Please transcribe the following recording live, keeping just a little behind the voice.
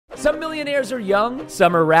Some millionaires are young,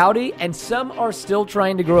 some are rowdy, and some are still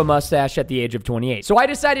trying to grow a mustache at the age of 28. So I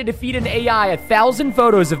decided to feed an AI 1,000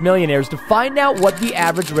 photos of millionaires to find out what the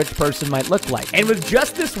average rich person might look like. And with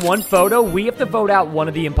just this one photo, we have to vote out one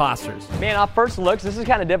of the imposters. Man, off first looks, this is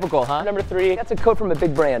kind of difficult, huh? Number 3, that's a coat from a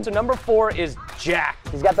big brand. So number 4 is Jack.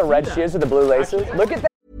 He's got the red shoes with the blue laces. Look at that.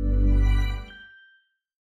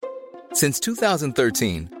 Since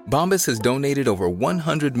 2013, Bombas has donated over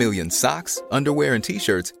 100 million socks, underwear, and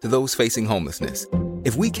T-shirts to those facing homelessness.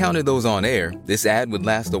 If we counted those on air, this ad would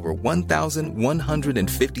last over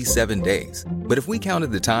 1,157 days. But if we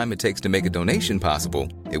counted the time it takes to make a donation possible,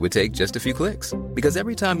 it would take just a few clicks. Because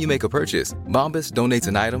every time you make a purchase, Bombas donates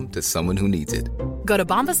an item to someone who needs it. Go to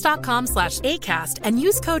bombas.com/ACAST and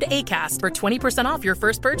use code ACAST for 20% off your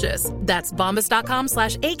first purchase. That's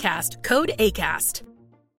bombas.com/ACAST, code ACAST.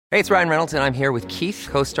 Hey, it's Ryan Reynolds, and I'm here with Keith,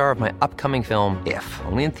 co-star of my upcoming film, If,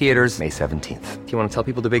 only in theaters May 17th. Do you want to tell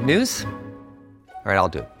people the big news? All right, I'll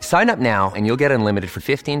do it. Sign up now and you'll get unlimited for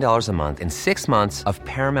 $15 a month and 6 months of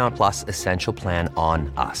Paramount Plus Essential Plan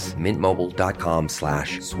on us.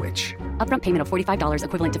 MintMobile.com/switch. Upfront payment of $45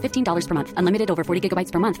 equivalent to $15 per month. Unlimited over 40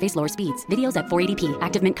 gigabytes per month. Face lower speeds. Videos at 480p.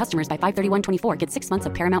 Active Mint customers by 531.24 get 6 months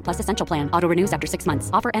of Paramount Plus Essential Plan. Auto renews after 6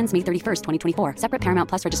 months. Offer ends May 31st, 2024. Separate Paramount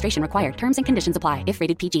Plus registration required. Terms and conditions apply if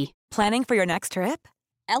rated PG. Planning for your next trip?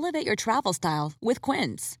 Elevate your travel style with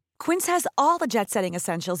Quince. Quince has all the jet-setting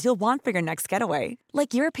essentials you'll want for your next getaway,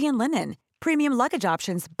 like European linen, premium luggage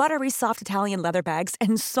options, buttery soft Italian leather bags,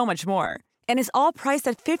 and so much more. And is all priced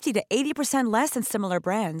at 50 to 80% less than similar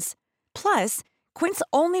brands. Plus, Quince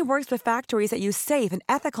only works with factories that use safe and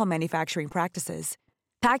ethical manufacturing practices.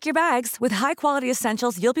 Pack your bags with high-quality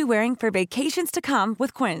essentials you'll be wearing for vacations to come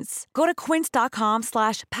with Quince. Go to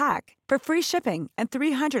quince.com/pack for free shipping and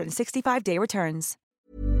 365-day returns.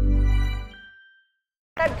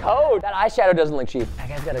 That coat. That eyeshadow doesn't look cheap. That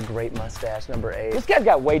guy's got a great mustache, number 8. This guy's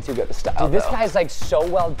got way too good a style. Dude, this guy's like so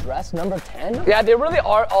well dressed, number 10. Yeah, they really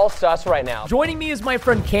are all sus right now. Joining me is my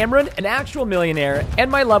friend Cameron, an actual millionaire,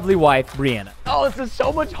 and my lovely wife, Brianna. Oh, this is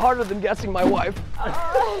so much harder than guessing my wife.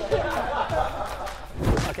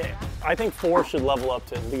 Okay, I think 4 should level up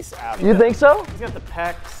to at least average. You think so? He's got the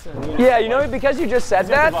pecs. And yeah, you know, because you just said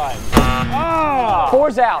that.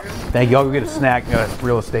 4's out. Thank you. I'll go get a snack. Got a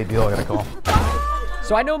real estate deal I gotta call.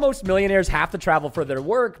 So I know most millionaires have to travel for their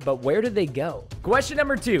work, but where did they go? Question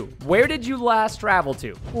number 2, where did you last travel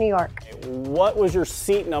to? New York. What was your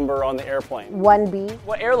seat number on the airplane? 1B.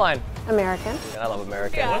 What airline? American. I love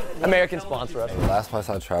American. Yeah. American sponsor us. The last place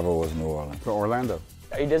I traveled was New Orleans. To Orlando.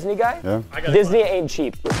 Are you a Disney guy? Yeah. Disney ain't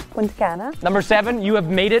cheap. Punta Cana. Number 7, you have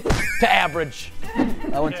made it to average.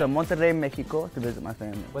 I went to Monterrey, Mexico to visit my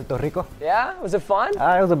family. Puerto Rico. Yeah? Was it fun?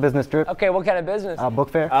 It was a business trip. Okay, what kind of business? Book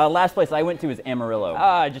fair. Last place I went to was Amarillo.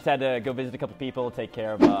 I just had to go visit a couple people, take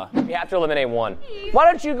care of... You have to eliminate one. Why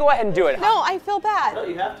don't you go ahead and do it? No, I feel bad. No,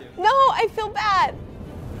 you have to. No, I feel bad.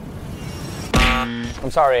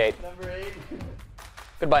 I'm sorry, 8. Number 8.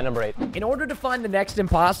 Goodbye, number 8. In order to find the next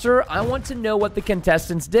imposter, I want to know what the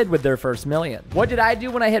contestants did with their first million. What did I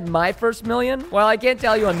do when I hit my first million? Well, I can't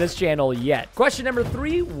tell you on this channel yet. Question number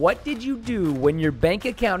 3, what did you do when your bank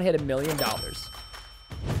account hit $1 million?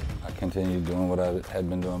 I continued doing what I had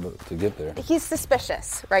been doing to get there. He's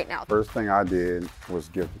suspicious right now. First thing I did was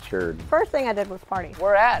give to charity. First thing I did was party.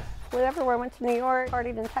 Where at? Went everywhere. Went to New York,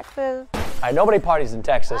 partied in Texas. Nobody parties in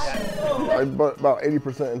Texas. I put about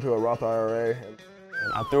 80% into a Roth IRA.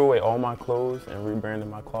 I threw away all my clothes and rebranded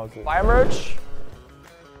my closet. Fire merch?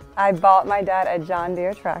 I bought my dad a John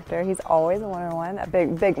Deere tractor. He's always wanted one, a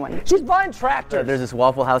big one. She's buying tractors. There's this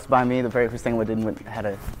Waffle House by me. The very first thing I did was had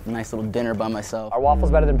a nice little dinner by myself. Are waffles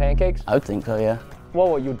better than pancakes? I would think so, yeah.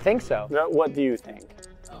 Well, you'd think so. What do you think?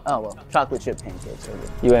 Oh, well, chocolate chip pancakes are good.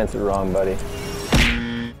 You answered wrong, buddy.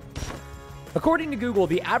 According to Google,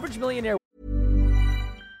 the average millionaire...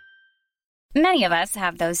 Many of us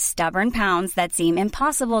have those stubborn pounds that seem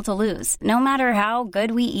impossible to lose, no matter how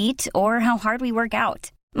good we eat or how hard we work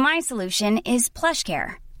out. My solution is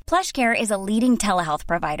PlushCare. PlushCare is a leading telehealth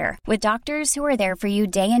provider with doctors who are there for you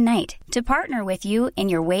day and night to partner with you in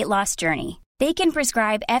your weight loss journey. They can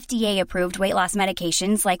prescribe FDA-approved weight loss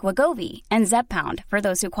medications like Wegovy and Zepbound for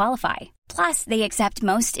those who qualify. Plus, they accept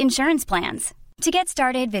most insurance plans. To get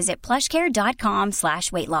started, visit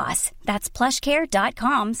plushcare.com/weightloss. That's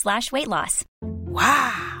plushcare.com/weightloss.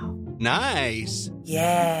 Wow. Nice.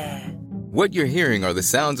 Yeah. What you're hearing are the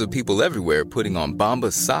sounds of people everywhere putting on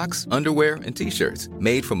Bombas socks, underwear, and T-shirts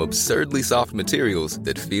made from absurdly soft materials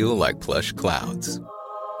that feel like plush clouds.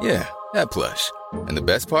 Yeah, that plush. And the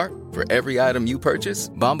best part? For every item you purchase,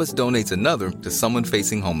 Bombas donates another to someone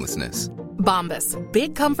facing homelessness. Bombas.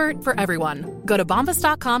 Big comfort for everyone. Go to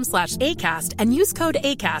bombas.com/ACAST and use code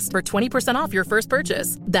ACAST for 20% off your first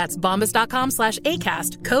purchase. That's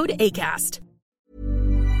bombas.com/ACAST, code ACAST.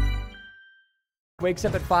 Wakes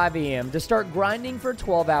up at 5 a.m. to start grinding for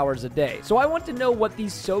 12 hours a day. So I want to know what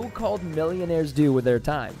these so-called millionaires do with their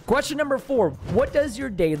time. Question number 4, what does your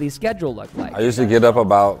daily schedule look like? I usually get up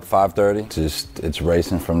about 5:30. It's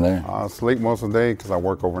racing from there. I sleep most of the day because I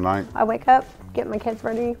work overnight. I wake up, get my kids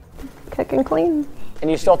ready, cook and clean.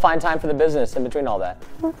 And you still find time for the business in between all that?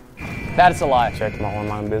 That's a lie. Check my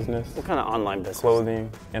online business. What kind of online business?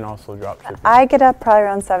 Clothing and also drop shipping. I get up probably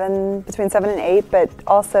around between 7 and 8, but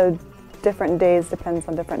also different days depends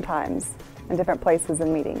on different times and different places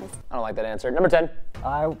and meetings. I don't like that answer. Number 10.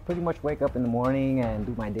 I pretty much wake up in the morning and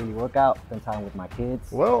do my daily workout, spend time with my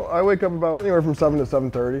kids. Well, I wake up about anywhere from 7 to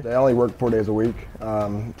 7:30. I only work 4 days a week,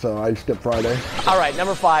 so I skip Friday. All right,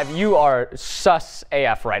 number 5. You are sus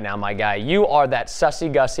AF right now, my guy. You are that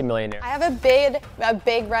sussy-gussy millionaire. I have a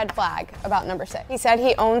big red flag about number 6. He said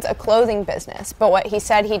he owns a clothing business, but what he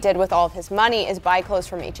said he did with all of his money is buy clothes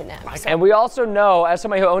from H&M. And we also know, as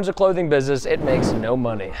somebody who owns a clothing business, it makes no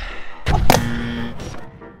money.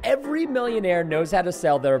 Every millionaire knows how to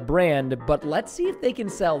sell their brand, but let's see if they can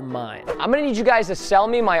sell mine. I'm gonna need you guys to sell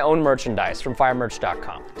me my own merchandise from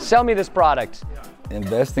firemerch.com. Sell me this product.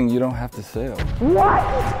 Investing, you don't have to sell. What?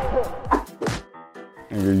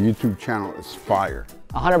 And your YouTube channel is fire.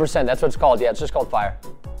 100%, that's what it's called. Yeah, it's just called Fire.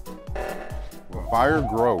 Well, fire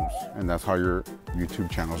grows, and that's how your YouTube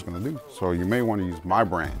channel is going to do. So you may want to use my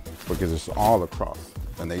brand because it's all across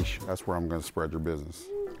the nation. That's where I'm going to spread your business.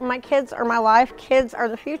 My kids are my life. Kids are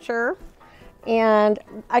the future. And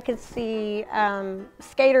I could see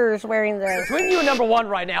skaters wearing this. Between you and number 1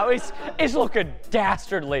 right now, it's looking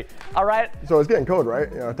dastardly, all right? So it's getting cold,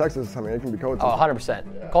 right? You know, Texas, I mean, it can be cold. Oh,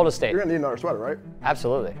 100%. Coldest state. You're gonna need another sweater, right?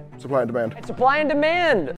 Absolutely. Supply and demand. It's supply and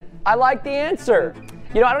demand. I like the answer.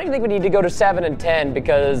 You know, I don't even think we need to go to 7 and 10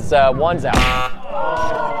 because 1's out.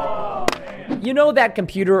 You know that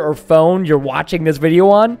computer or phone you're watching this video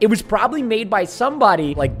on? It was probably made by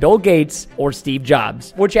somebody like Bill Gates or Steve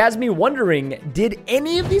Jobs, which has me wondering, did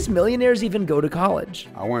any of these millionaires even go to college?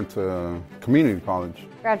 I went to community college.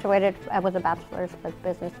 Graduated with a bachelor's of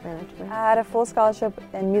business management. I had a full scholarship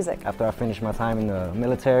in music. After I finished my time in the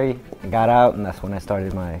military, I got out, and that's when I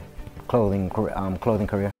started my clothing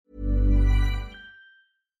career.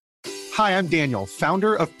 Hi, I'm Daniel,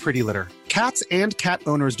 founder of Pretty Litter. Cats and cat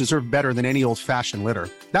owners deserve better than any old-fashioned litter.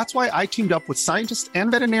 That's why I teamed up with scientists and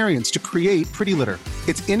veterinarians to create Pretty Litter.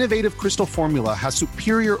 Its innovative crystal formula has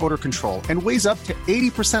superior odor control and weighs up to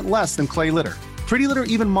 80% less than clay litter. Pretty Litter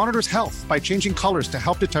even monitors health by changing colors to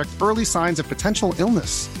help detect early signs of potential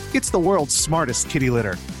illness. It's the world's smartest kitty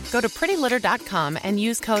litter. Go to prettylitter.com and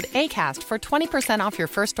use code ACAST for 20% off your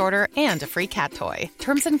first order and a free cat toy.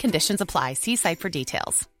 Terms and conditions apply. See site for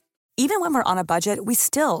details. Even when we're on a budget, we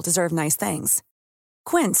still deserve nice things.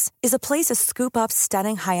 Quince is a place to scoop up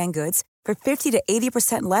stunning high-end goods for 50 to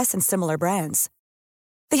 80% less than similar brands.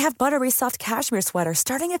 They have buttery soft cashmere sweaters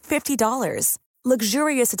starting at $50,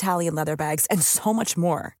 luxurious Italian leather bags, and so much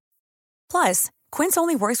more. Plus, Quince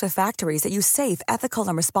only works with factories that use safe, ethical,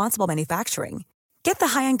 and responsible manufacturing. Get the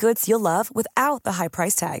high-end goods you'll love without the high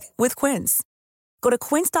price tag with Quince. Go to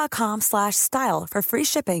quince.com/style for free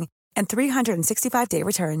shipping and 365-day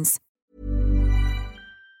returns.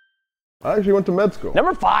 I actually went to med school.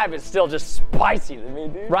 Number 5 is still just spicy to me,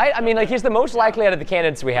 dude. Right? I mean, like, he's the most likely out of the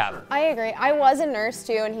candidates we have. I agree. I was a nurse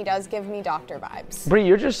too, and he does give me doctor vibes. Bree,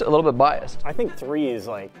 you're just a little bit biased. I think 3 is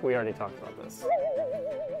like, we already talked about this.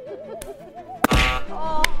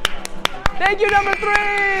 Thank you, number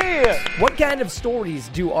 3! What kind of stories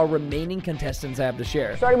do our remaining contestants have to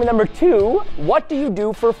share? Starting with number 2, what do you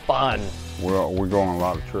do for fun? Well, we go on a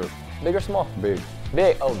lot of trips. Big or small? Big.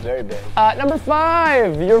 Big. Oh, very big. Number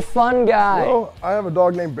 5, you're fun guy. Well, I have a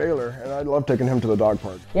dog named Baylor, and I love taking him to the dog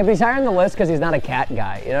park. Yeah, but he's higher on the list because he's not a cat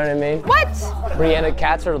guy. You know what I mean? What? Brianna,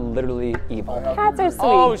 cats are literally evil. Cats are sweet.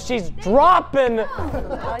 Oh, she's dropping. I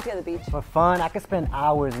like to go to the beach. For fun, I could spend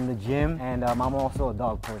hours in the gym, and I'm also a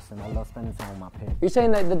dog person. I love spending time with my pet. You're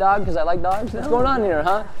saying that the dog because I like dogs? What's going on here,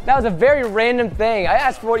 huh? That was a very random thing. I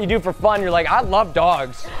asked for what you do for fun. You're like, I love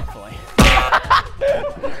dogs.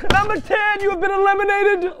 Number 10, you have been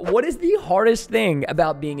eliminated. What is the hardest thing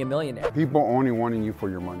about being a millionaire? People only wanting you for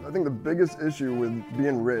your money. I think the biggest issue with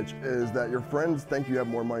being rich is that your friends think you have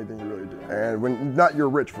more money than you really do. And when not your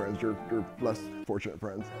rich friends, your less fortunate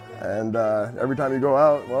friends. And every time you go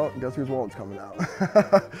out, well, guess whose wallet's coming out?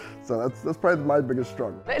 So that's probably my biggest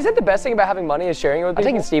struggle. Is it the best thing about having money is sharing it with people?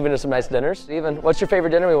 I'm taking Steven to some nice dinners. Steven, what's your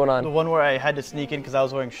favorite dinner we went on? The one where I had to sneak in because I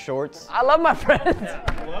was wearing shorts. I love my friends.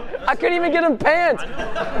 I couldn't even get him pants.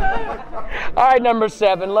 All right, number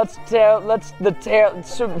 7.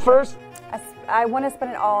 So first. I want to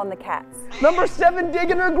spend it all on the cats. Number 7,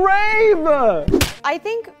 digging her grave. I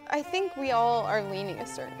think we all are leaning a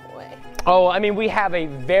certain way. Oh, I mean, we have a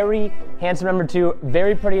very handsome number 2,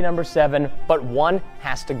 very pretty number 7, but 1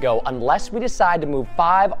 has to go unless we decide to move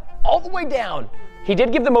 5 all the way down. He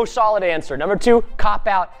did give the most solid answer. Number 2, cop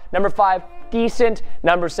out. Number 5, decent.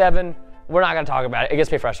 Number 7, we're not gonna talk about it. It gets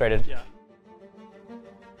me frustrated. Yeah.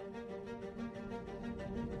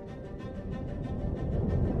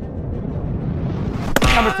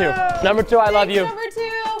 Number 2, I love you. Number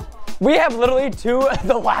 2. We have literally 2 of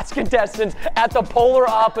the last contestants at the polar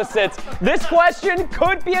opposites. This question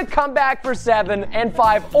could be a comeback for 7 and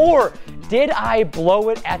 5, or did I blow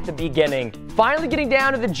it at the beginning? Finally getting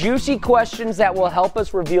down to the juicy questions that will help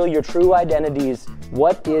us reveal your true identities.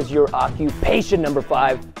 What is your occupation, number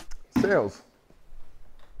 5? Sales.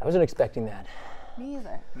 I wasn't expecting that. Me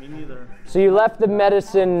either. Me neither. So you left the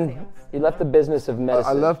medicine, you left the business of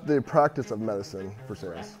medicine. I left the practice of medicine for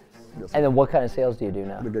sales. Yes. And then what kind of sales do you do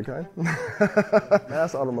now? The good kind.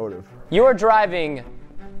 Mass automotive. You are driving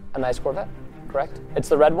a nice Corvette, correct? It's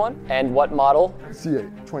the red one. And what model?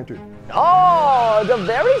 C8, 22. Oh, the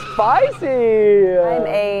very spicy. I'm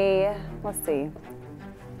a, let's see,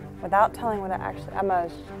 without telling what I'm a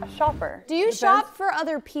shopper. Do you shop for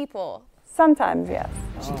other people? Sometimes, yes.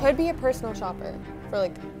 She could be a personal shopper for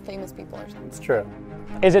like famous people or something. It's true.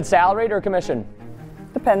 Is it salaried or commission?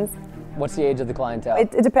 Depends. What's the age of the clientele?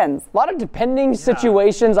 It depends. A lot of depending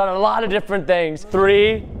situations on a lot of different things.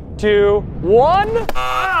 3, 2, 1.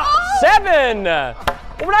 7. Well,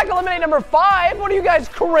 we're not gonna eliminate number 5. What are you guys,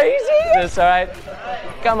 crazy? This, all right?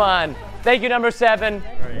 Come on. Thank you, number 7.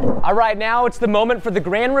 All right, now it's the moment for the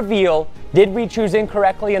grand reveal. Did we choose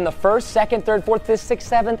incorrectly in the 1st, 2nd, 3rd, 4th, 5th, 6th,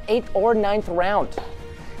 7th, 8th, or 9th round?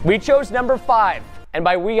 We chose number 5, and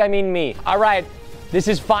by we, I mean me. All right, this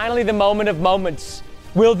is finally the moment of moments.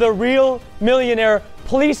 Will the real millionaire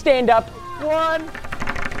please stand up? 1,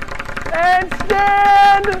 and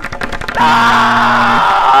stand!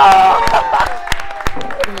 Ah!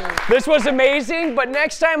 This was amazing, but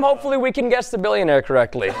next time, hopefully we can guess the billionaire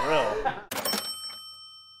correctly.